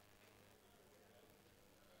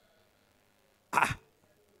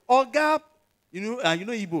 Oga, you know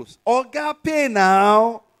Igbos. Oga, pay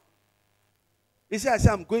now. He said, I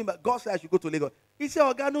said, I'm going back. God said I should go to Lagos. He said,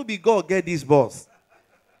 Oga, no be God, get this bus.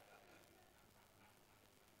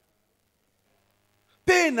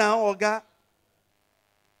 Pay now, Oga.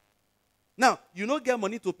 Now, you don't get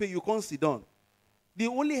money to pay, you can't sit down. The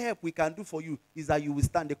only help we can do for you is that you will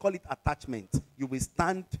stand. They call it attachment. You will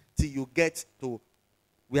stand till you get to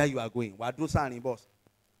where you are going.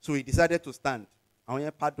 So he decided to stand. But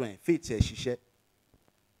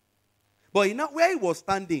where he was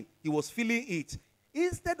standing, he was feeling it.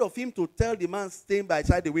 Instead of him to tell the man staying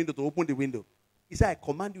beside the window to open the window, he said, I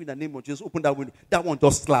command you in the name of Jesus, open that window. That one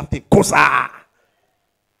just slapped him. Kosa!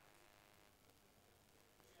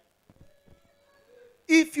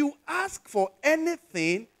 If you ask for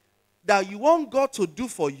anything that you want God to do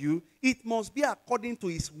for you, it must be according to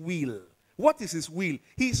his will. What is his will?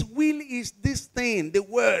 His will is this thing, the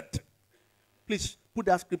word. Please put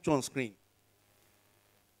that scripture on screen.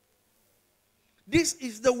 This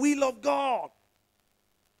is the will of God.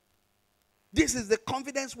 This is the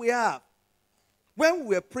confidence we have. When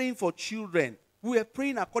we were praying for children, we were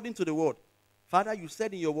praying according to the word. Father, you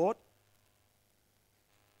said in your word,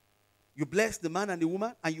 you blessed the man and the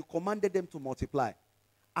woman, and you commanded them to multiply.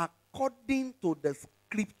 According to the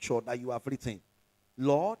scripture that you have written,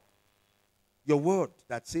 Lord, your word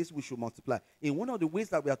that says we should multiply. In one of the ways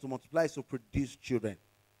that we are to multiply is to produce children.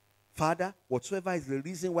 Father, whatsoever is the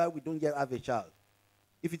reason why we don't yet have a child,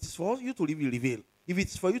 if it is for you to reveal, reveal. If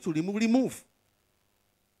it's for you to remove, remove.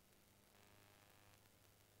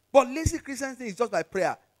 But lazy Christian thing is just by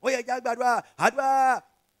prayer. Oh yeah, adwa.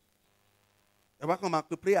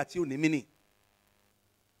 To pray at you in a minute.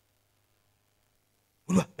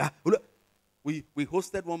 We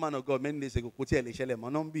hosted one man of God many days ago.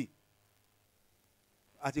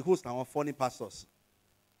 At the host, our funny pastors.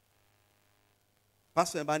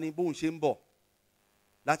 Pastor Mbani Bo Shimbo.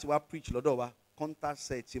 That's why I preach Lodowa. Contact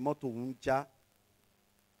said Timoto Unja.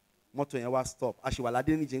 Moto Yawa stop.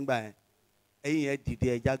 Ashiwaladini Jingba. Eye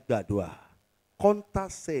dide Jagadua.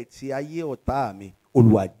 Contact said Tiaye Otami.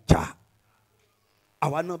 Uluaja.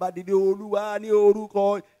 Àwa náà bá dìde Olúwa ní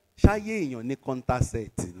orúkọ ṣáyé èèyàn ní contact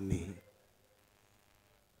set ni.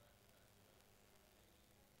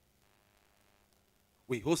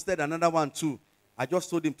 We hosted another one too. I just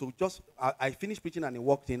told him to I finished preaching and he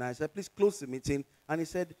walked in. I said, please close the meeting. And he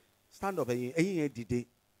said, stand up. Ẹ̀yin dìde.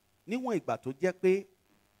 Níwọ̀n ìgbà tó jẹ́ pé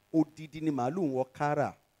odidi ni màálù wọ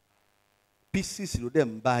kára. Pieces ló dẹ̀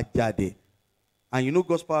ń bá jáde. And you know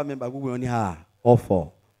God's power member, we will only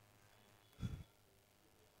offer.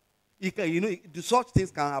 Such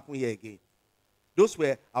things can happen here again. Those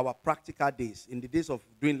were our practical days, in the days of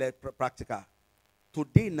doing practical.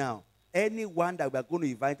 Today now, anyone that we are going to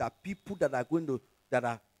invite are people that are going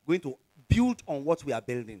to build on what we are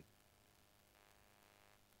building.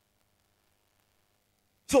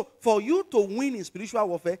 So for you to win in spiritual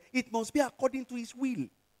warfare, it must be according to his will.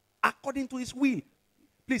 According to his will.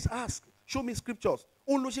 Please ask. Show me scriptures.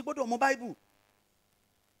 Bible.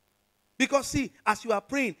 Because see, as you are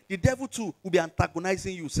praying, the devil too will be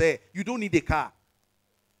antagonizing you. Say, you don't need a car.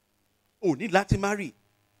 Oh, need to marry.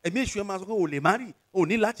 And make sure you marry. Oh,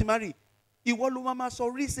 need to marry. Iwalumama saw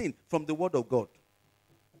reason from the word of God.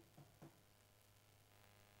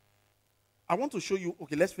 I want to show you.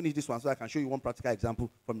 Okay, let's finish this one so I can show you one practical example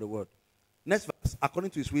from the word. Next verse.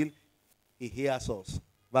 According to his will, he hears us.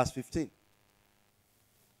 Verse 15.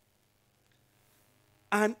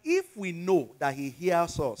 And if we know that he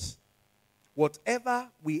hears us, whatever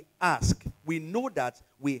we ask, we know that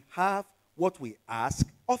we have what we ask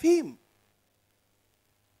of him.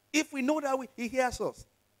 If we know that he hears us.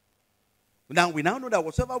 We now know that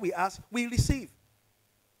whatever we ask, we receive.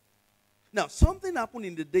 Now, something happened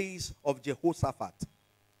in the days of Jehoshaphat.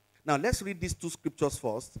 Now, let's read these two scriptures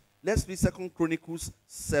first. Let's read 2 Chronicles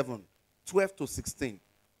 7, 12 to 16.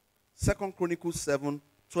 2 Chronicles 7,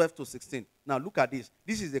 12 to 16. Now, look at this.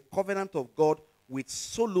 This is the covenant of God with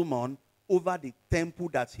Solomon over the temple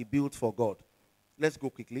that he built for God. Let's go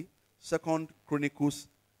quickly. 2 Chronicles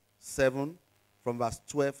 7, from verse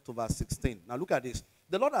 12 to verse 16. Now, look at this.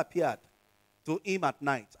 The Lord appeared to him at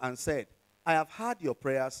night and said, I have heard your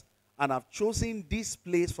prayers and have chosen this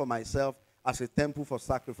place for myself as a temple for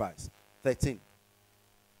sacrifice. 13.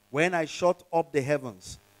 When I shut up the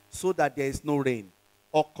heavens so that there is no rain,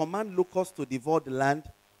 or command locusts to devour the land,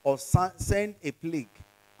 or send a plague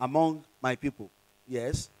among my people.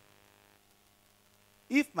 Yes.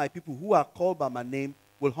 If my people who are called by my name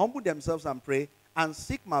will humble themselves and pray and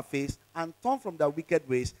seek my face and turn from their wicked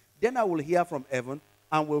ways, then I will hear from heaven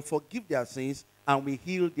and will forgive their sins and will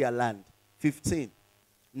heal their land. 15.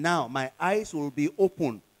 Now my eyes will be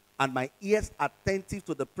open and my ears attentive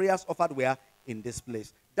to the prayers offered where in this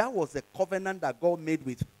place. That was the covenant that God made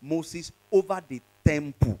with Moses over the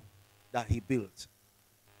temple that he built.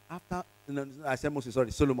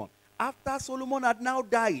 Solomon. After Solomon had now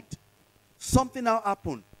died, something now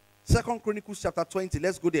happened. 2 Chronicles chapter 20.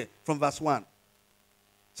 Let's go there from verse 1.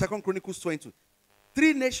 2 Chronicles 20.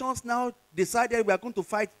 3 nations now decided we are going to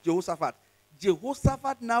fight Jehoshaphat.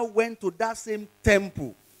 Jehoshaphat now went to that same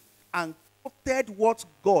temple and quoted what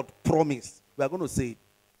God promised. We are going to say it.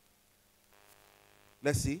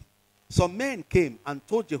 Let's see. Some men came and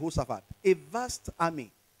told Jehoshaphat, a vast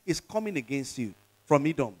army is coming against you from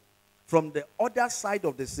Edom, from the other side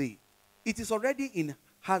of the sea. It is already in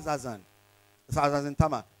Hazazon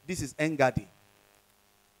Tamar. This is En-Gedi.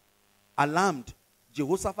 Alarmed,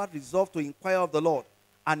 Jehoshaphat resolved to inquire of the Lord,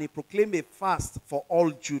 and he proclaimed a fast for all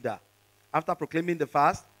Judah. After proclaiming the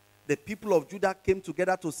fast, the people of Judah came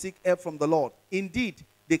together to seek help from the Lord. Indeed,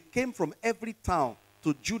 they came from every town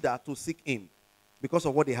to Judah to seek him because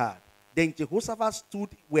of what they had. Then Jehoshaphat stood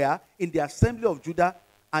where? In the assembly of Judah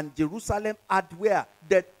and Jerusalem at where?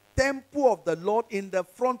 The temple of the Lord in the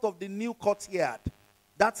front of the new courtyard.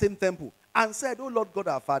 That same temple. And said, O Lord God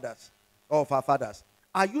of our fathers,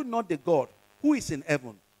 are you not the God who is in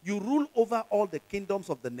heaven? You rule over all the kingdoms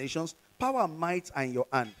of the nations. Power and might are in your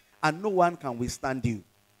hand, and no one can withstand you.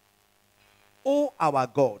 O our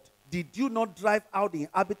God, did you not drive out the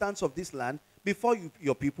inhabitants of this land before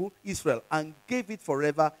your people, Israel, and gave it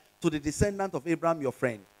forever to the descendant of Abraham, your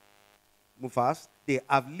friend? Move fast. They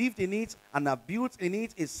have lived in it and have built in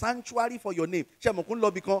it a sanctuary for your name.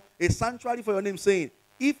 A sanctuary for your name, saying,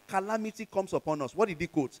 if calamity comes upon us, what did he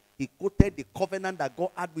quote? He quoted the covenant that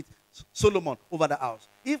God had with Solomon over the house.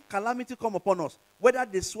 If calamity come upon us, whether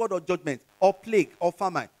the sword or judgment, or plague, or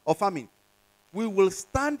famine, we will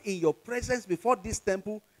stand in your presence before this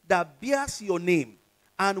temple that bears your name,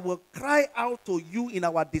 and will cry out to you in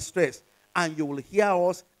our distress, and you will hear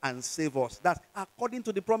us and save us. That's according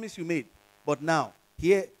to the promise you made. But now,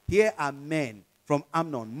 here are men from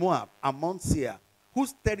Ammon, Moab, and Mount Seir,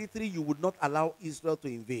 whose territory you would not allow Israel to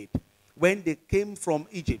invade when they came from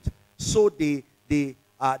Egypt. So they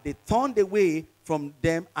turned away from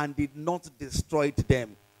them and did not destroy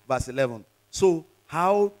them. Verse 11. See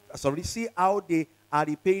how they are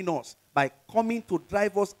repaying us by coming to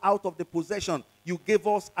drive us out of the possession you gave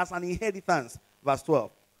us as an inheritance. Verse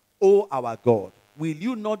 12. O our God, will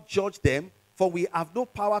you not judge them? For we have no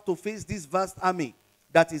power to face this vast army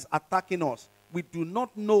that is attacking us. We do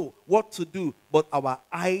not know what to do, but our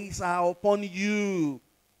eyes are upon you.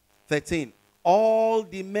 13. All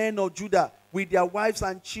the men of Judah with their wives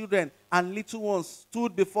and children and little ones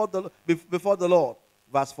stood before the Lord.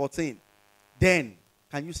 Verse 14. Then,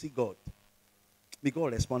 can you see God? May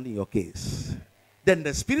God respond in your case. Then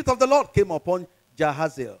the Spirit of the Lord came upon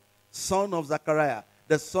Jahaziel, son of Zechariah,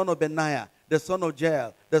 the son of Benaiah, the son of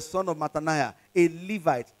Jael, the son of Mattaniah, a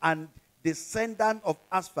Levite and descendant of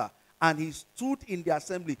Asaph, and he stood in the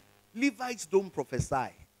assembly. Levites don't prophesy.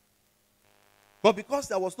 But because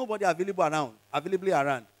there was nobody available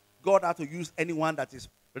around, God had to use anyone that is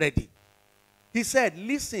ready. He said,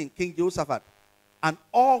 listen, King Jehoshaphat, and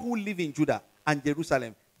all who live in Judah and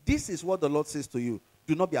Jerusalem, this is what the Lord says to you.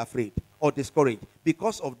 Do not be afraid or discouraged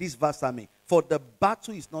because of this vast army. For the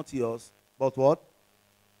battle is not yours, but what?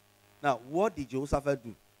 Now, what did Jehoshaphat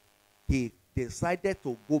do? He decided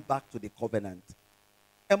to go back to the covenant.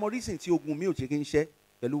 Reason tí ogun mi ò ṣe kí n ṣe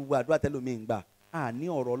pẹ̀lú gbogbo àdúrà tẹ́lómi ń gbà. A ní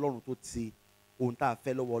ọ̀rọ̀ Ọlọ́run tó ti ohun tá a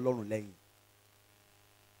fẹ́ lọ́wọ́ Ọlọ́run lẹ́yìn.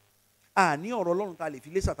 A ní ọ̀rọ̀ Ọlọ́run tá a lè fi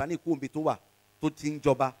lé Sátánì kó omi tó wà tó ti ń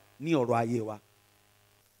jọba ní ọ̀rọ̀ ayé wa.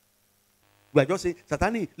 Gbàjọ́ ṣe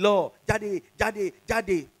Sátánì lọ jáde jáde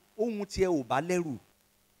jáde ohun tí ẹ ò bá lẹ́rù.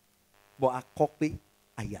 Bọ̀ a kọ́ pé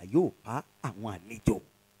àyà yóò pa àwọn àlejò.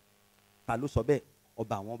 Ta ló sọ bẹ́ẹ̀?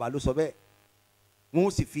 Ọba àwọn ọba ló sọ bẹ́ẹ̀.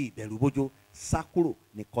 Wọ́n sì fi ìbẹ̀rù bójó sá kúrò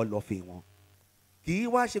ní kọ̀lọ̀fín wọn. Kì í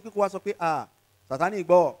wá ṣe pé kó wá sọ pé Sátánì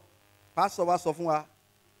gbọ́ pásítọ̀ wá sọ fún wa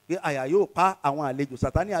pé àyà yóò pa àwọn àlejò.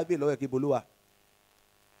 Sátánì á bèè lọ́wọ́ ẹ̀kẹ́ bolúwa.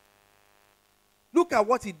 Look at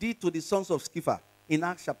what he did to the sons of Sceva in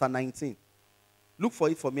Acts chapter 19. Look for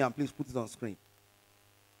it for me and please put it on screen.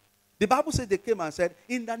 The Bible says they came and said,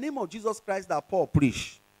 in the name of Jesus Christ that Paul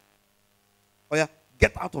preached. Oh yeah,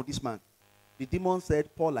 get out of this man. The demon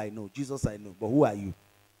said, Paul I know, Jesus I know, but who are you?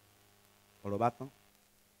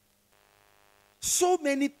 So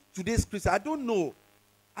many today's Christians, I don't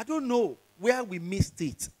know where we missed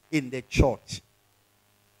it in the church.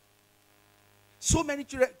 So many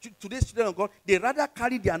today's children of God, they rather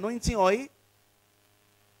carry the anointing oil,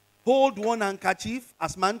 hold one handkerchief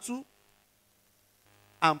as mantle,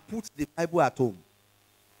 and put the Bible at home.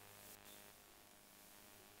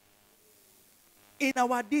 In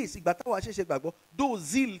our days, though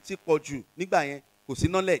zeal ti pọ̀jù nígbà yẹn kò sí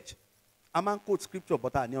knowledge. A máa ń quote scripture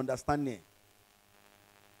but I don't understand it.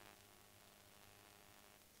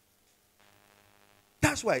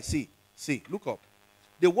 That's why see, look up.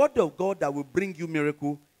 The word of God that will bring you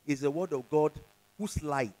miracle is the word of God whose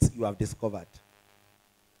light you have discovered.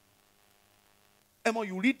 Emma,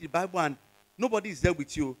 you read the Bible and nobody is there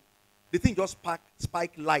with you. The thing just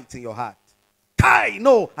spike light in your heart. Kai,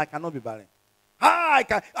 no, I cannot be barren. I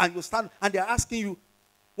can, and you stand and they're asking you,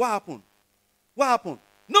 what happened? What happened?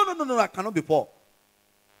 No, I cannot be poor.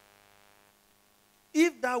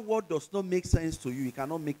 If that word does not make sense to you, it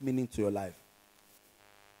cannot make meaning to your life.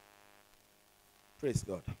 Praise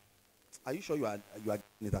God. Are you sure you are getting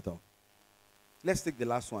it at all? Let's take the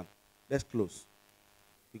last one. Let's close.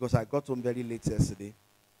 Because I got home very late yesterday.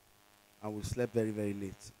 And we slept very, very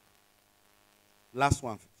late. Last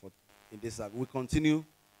one in this. We'll continue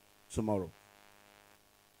tomorrow.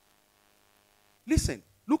 Listen,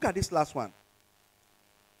 look at this last one.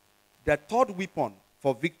 The third weapon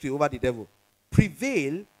for victory over the devil.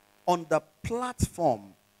 Prevail on the platform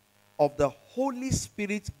of the Holy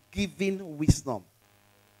Spirit given wisdom.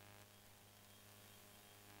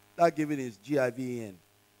 That given is G-I-V-E-N.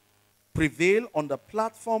 Prevail on the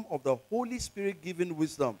platform of the Holy Spirit given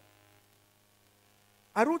wisdom.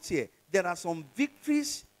 I wrote here, there are some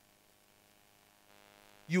victories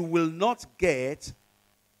you will not get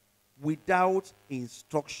without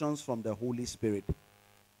instructions from the Holy Spirit.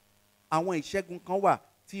 Àwọn ìṣẹ́gun kan wà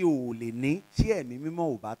tí o lè ní tí ẹ̀mí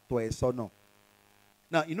mímọ́ ò bá tọ́ ẹ sọ́nà.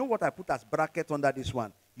 Now, you know what I put as bracket under this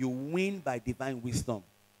one? You win by divine wisdom.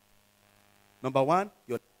 Number one,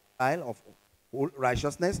 your style of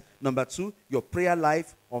righteousness. Number two, your prayer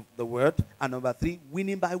life of the word. And number three,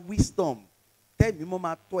 winning by wisdom. Tẹ́mi mọ́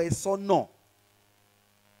máa tọ́ ẹ sọ́nà.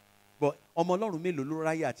 But ọmọ Ọlọ́run mélòó ló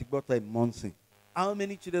ráyè àti gbọ́tọ̀ ẹ̀ mọ́nsìn? How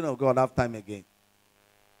many children of God have time again?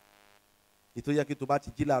 Ìtò yẹ kí tó bá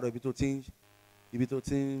ti jí láàárọ̀ ibi tó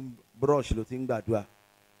ti ń brush ló ti ń gbàdúrà.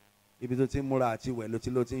 Ibi tó ti ń múra àti wẹ̀ ló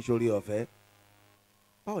ti ń ṣorí ọ̀fẹ́.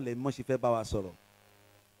 Báwo lẹ mọ́ ṣe fẹ́ bá wa sọ̀rọ̀?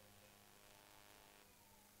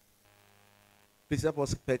 Please help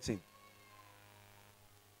us petting.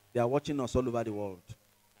 They are watching us all over the world.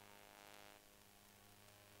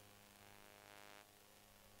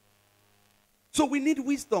 So we need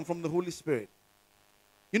wisdom from the Holy Spirit.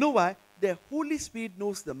 You know why? The Holy Spirit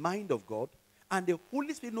knows the mind of God, and the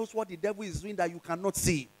Holy Spirit knows what the devil is doing that you cannot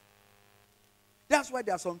see. That's why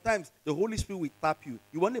there are sometimes the Holy Spirit will tap you.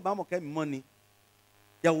 You want to buy money.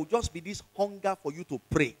 There will just be this hunger for you to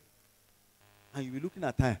pray. And you'll be looking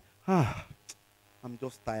at time. I'm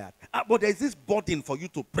just tired. But there's this burden for you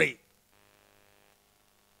to pray.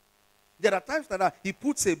 There are times that he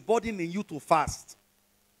puts a burden in you to fast.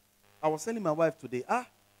 I was telling my wife today,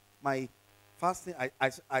 my fasting,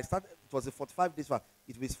 I started, it was a 45 days fast.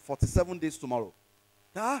 It was 47 days tomorrow.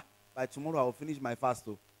 By tomorrow I will finish my fast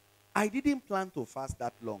too. I didn't plan to fast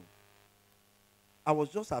that long. I was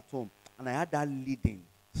just at home and I had that leading,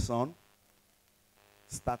 son,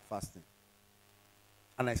 start fasting.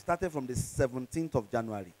 And I started from the 17th of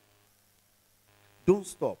January. Don't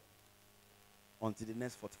stop until the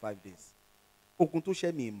next 45 days. Okunto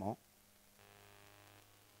share me more.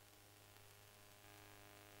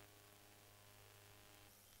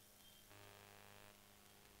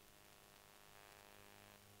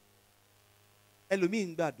 Ẹlòmíì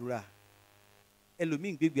ń gbàdúrà,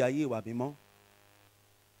 ẹlòmíì ń gbégbé ayé ìwà mímọ́,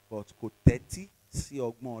 but kò tẹ́tí sí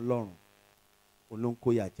ọgbọ́n Ọlọ́run,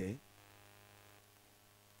 olóńkóyà jẹ́.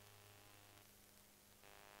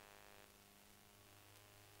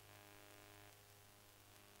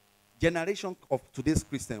 Generation of today's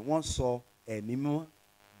Christian once saw ẹ̀mí mímọ́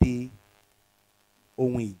di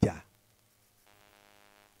ohun ìjà.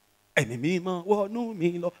 Ẹ̀mí mímọ́ wọnú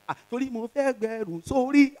mi lọ, torí mo fẹ́ gbẹrù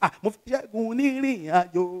sórí, mo fẹ́ ṣẹ́gun nírìn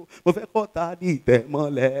àjò, mo fẹ́ kọ́ta di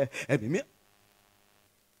ìtẹ̀mọ́lẹ̀. Ẹ̀mí mímọ́.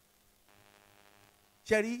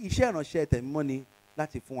 Ṣé rí iṣẹ́ ìránṣẹ́ tẹ̀mímọ́ ni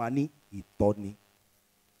láti fún wa ní ìtọ́ni.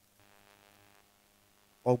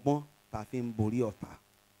 Ọgbọ́n tá fi ń borí ọ̀tá.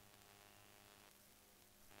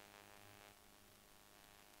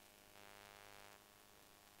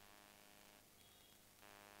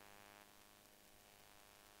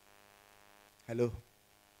 Hello.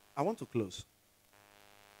 I want to close.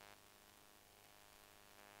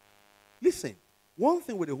 Listen. One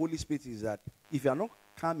thing with the Holy Spirit is that if you are not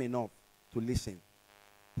calm enough to listen,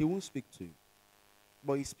 he won't speak to you.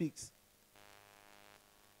 But he speaks.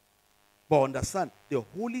 But understand, the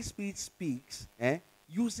Holy Spirit speaks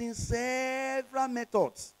using several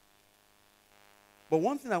methods. But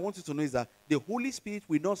one thing I want you to know is that the Holy Spirit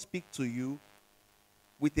will not speak to you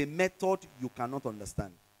with a method you cannot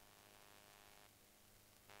understand.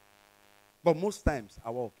 But most times,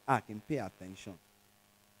 I can pay attention.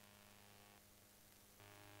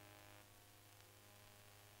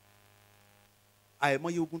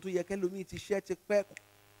 Àìmọye ogun tó yẹ kẹ́lòmíì ti ṣẹ́ ti pẹ́.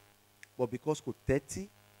 But because kò tẹ́tí,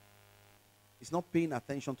 it's not paying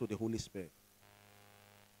attention to the Holy Spirit.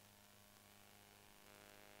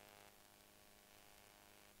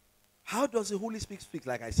 How does the Holy Spirit speak?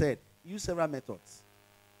 Like I said, use several methods.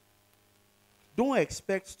 Don't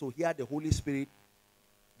expect to hear the Holy Spirit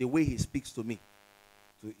the way he speaks to me.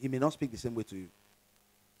 He may not speak the same way to you.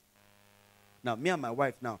 Now, me and my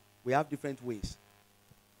wife now, we have different ways.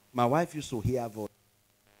 My wife used to hear voice.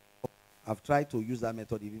 I've tried to use that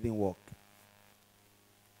method, it didn't work.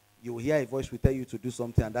 You will hear a voice will tell you to do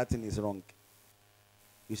something and that thing is wrong.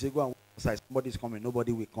 You say, go and outside, somebody is coming,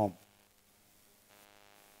 nobody will come.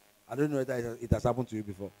 I don't know if it has happened to you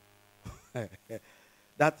before.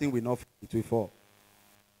 That thing will not fall, it will fall.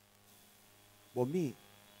 But me,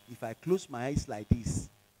 if I close my eyes like this,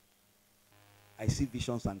 I see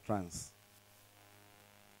visions and trance.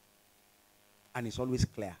 And it's always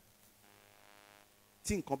clear.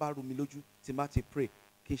 Think about mi lójú, tí má ti pray,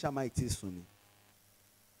 kí n ṣá má ti sùn ni.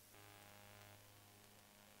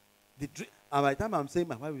 The dream, and by the time I'm saying,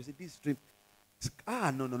 my wife will say, this dream,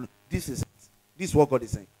 no. This is what God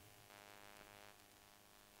is saying.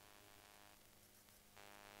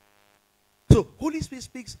 So, Holy Spirit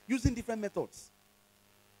speaks using different methods.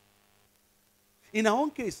 In her own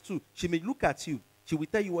case too, she may look at you. She will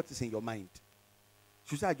tell you what is in your mind.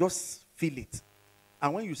 She will say, I just feel it.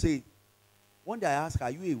 And when you say it, one day I ask her,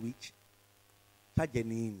 are you a witch? But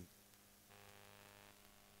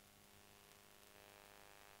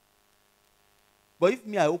if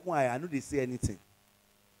me, I open eye, I know they say anything.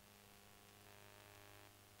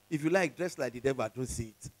 If you like, dress like the devil, I don't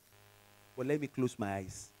see it. But let me close my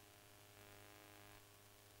eyes.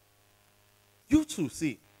 You too,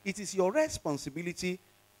 see, it is your responsibility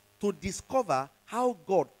to discover how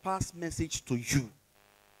God passed message to you.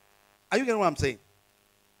 Are you getting what I'm saying?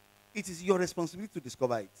 It is your responsibility to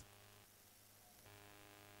discover it.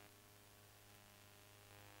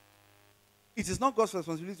 It is not God's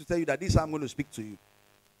responsibility to tell you that this I'm going to speak to you.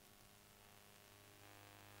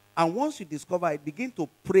 And once you discover it, begin to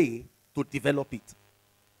pray to develop it.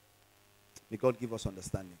 May God give us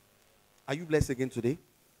understanding. Are you blessed again today?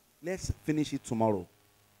 Let's finish it tomorrow.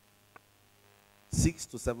 6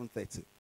 to 7:30.